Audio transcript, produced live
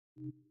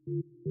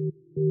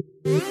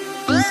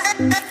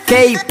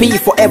KP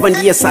forever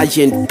dear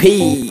Sirgent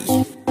P.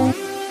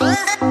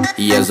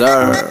 Yes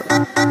sir.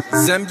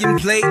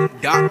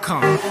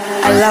 Sirgentplay.com.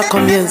 I love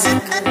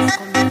music.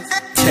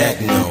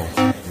 Techno,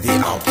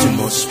 the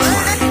Optimus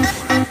Prime.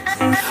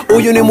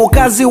 Uyu ni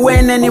mukazi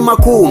wene ni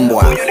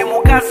makumbwa.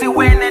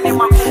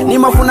 Ni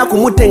mafuna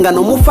kumutenga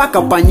no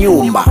mufaka pa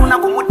nyumba.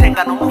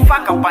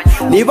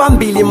 Ni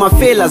bambili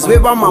mafelas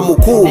weba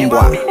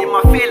mamukumbwa.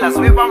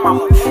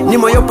 Ni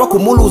mayopa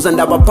kumuluza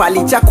ndaba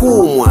pali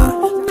chakumwa.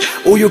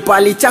 Uyu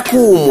pali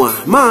chakumwa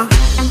ma.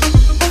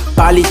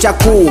 Pali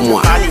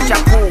chakumwa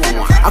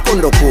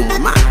akondo kumwa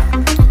ma.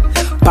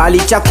 Pali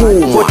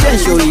chakumwa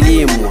potential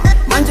ilimwa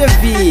manje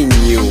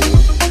vinyu.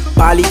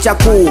 Pali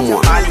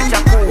chakumwa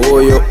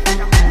oyo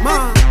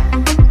ma.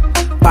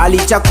 Pali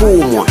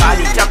chakumwa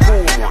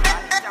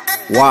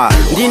wow.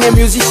 Ndine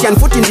musician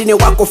futi ndine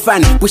wako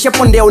fan.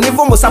 Pushepondeo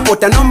nivomo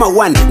supporter number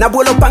one.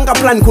 Nabolo panga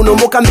plan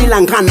kunomoka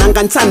milangan.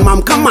 Nangantan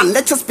mam come on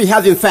let's just be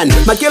having fun.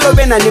 Magelo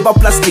bena niba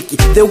plastiki.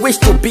 They wish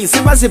to be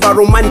siva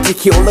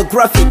romantiki.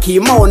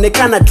 Holographic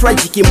maonekana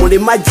tragiki mule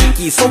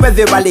magiki. So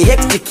beve bale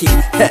hectiki.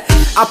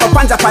 Apa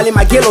panja pale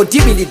magelo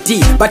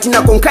DVD. But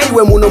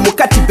inakonkaiwe muno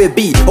mukati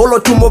baby. Olo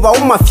tumova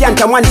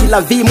fianta mwanji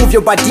la V. Move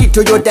your body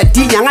to your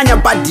daddy. Nyanganya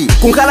body.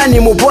 Kunkala ni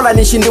mubola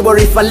ni shindibo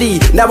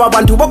rifali. Na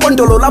babantu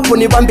bokondolo lapo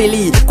ni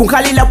bambili.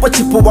 Kunkali lapo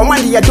chipuwa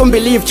mwandi ya don't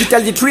believe.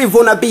 Chital the tree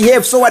wanna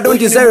behave so I don't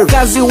deserve.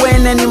 Mukazi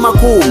wene ni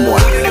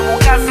makumbwa.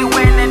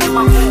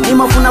 Ni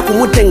mafuna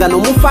kumutenga no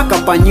mufaka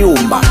pa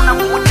nyumba.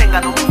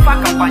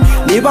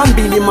 Ni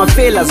bambili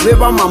mafelas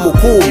weba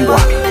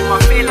mamukumbwa.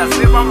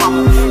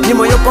 Ni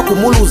mayopa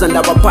kumuluza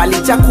ndaba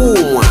pali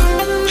chakumwa.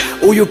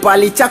 Uyu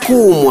pali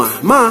chakumwa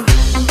ma.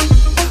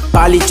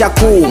 Pali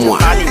chakumwa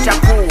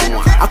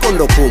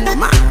akondo kumwa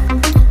ma.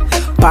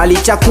 Pali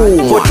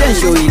chakumwa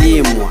potential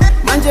ilimwa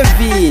manje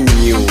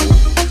vinyu.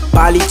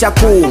 Pali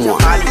chakumwa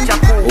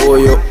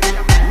oyo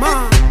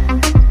ma.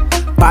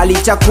 Pali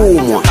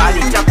chakumwa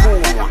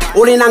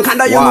Ulina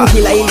nkanda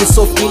yomunkila ili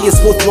soft ili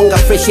smooth monga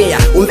fresh air.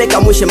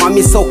 Umbeka mushe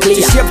mami so clear.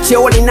 Chishep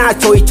cheoli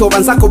nacho icho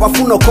banzako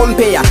bafuno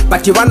compare.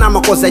 Bati wana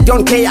makosa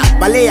don't care.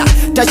 Balea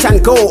touch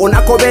and go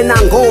onako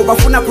benango.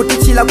 Bafuna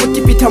kutichila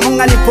kutipita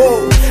munga nipo.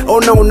 Oh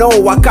no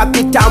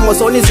wakapitamo.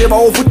 Soni ziba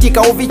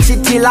uvutika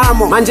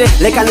uvichitilamo. Manje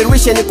leka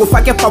nirishe ni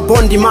kufake pa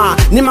bondi ma.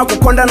 Nima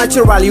kukonda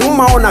naturally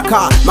umaona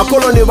ka.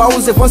 Makolo ni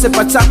wauze fonse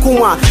pa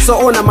chakumwa. So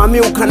ona mami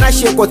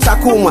ukanashe ko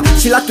chakumwa.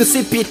 Chila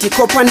tusipiti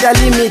kopanda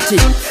limiti.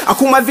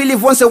 Akuma vili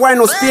vonse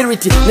wine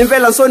spirit.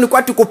 Nimvela soni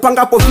kwa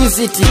tukupanga po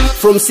visiti.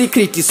 From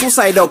secret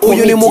suicide committee.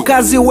 Uyu ni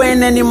mukazi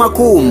wene ni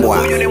makumbwa.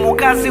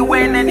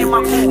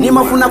 Ni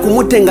mafuna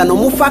kumutenga no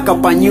mufaka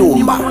pa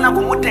nyumba.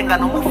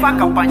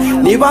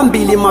 Ni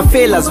bambili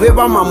mafelas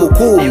weba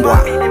mamukumbwa.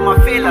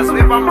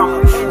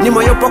 Ni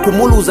mayopa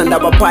kumuluza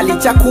ndaba pali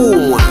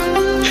chakumwa.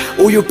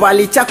 Uyu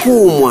pali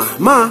chakumwa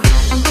ma.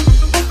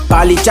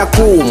 Pali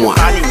chakumwa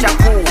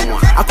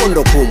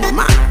akondo kumwa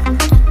ma.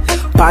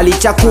 Pali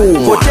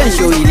chakumwa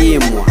potential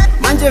ilimwa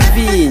manje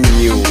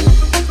vinyu.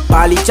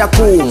 Pali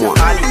chakumwa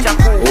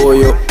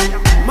oyo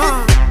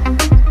ma.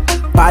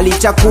 Pali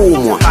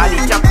chakumwa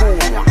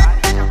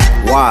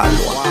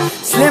walwa.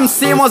 Slim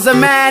Simo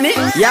Zamani,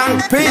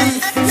 Young P,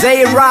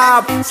 Zay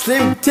Rob,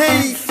 Slim T,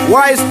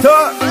 Wise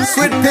Tut,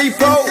 Sweet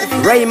People,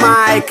 Ray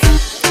Mike,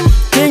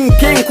 King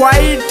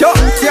Kwaito,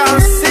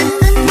 Chelsea,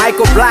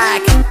 Michael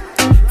Black,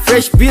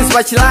 Fresh Beats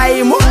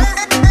Bachilaimo,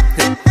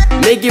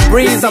 Miggy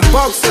Breeze,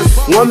 Boxers,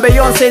 Ngombe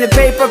Yonce in the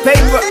paper,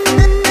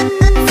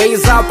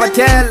 Faiza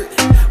Patel,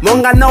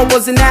 Monga Noble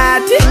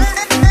Zinati,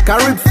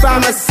 Carib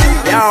Pharmacy,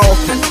 yo,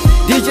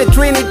 DJ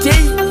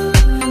Trinity,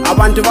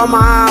 Abantu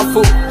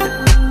Vamafu,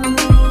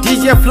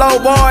 DJ Flow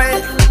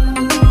Boy,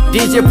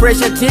 DJ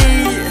Pressure T,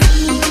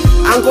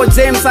 Uncle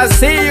James I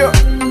see you,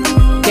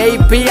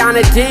 KP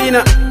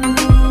Anatina,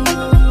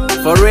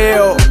 for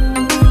real,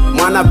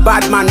 Mwana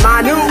Batman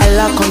Manu. I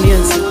love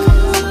music.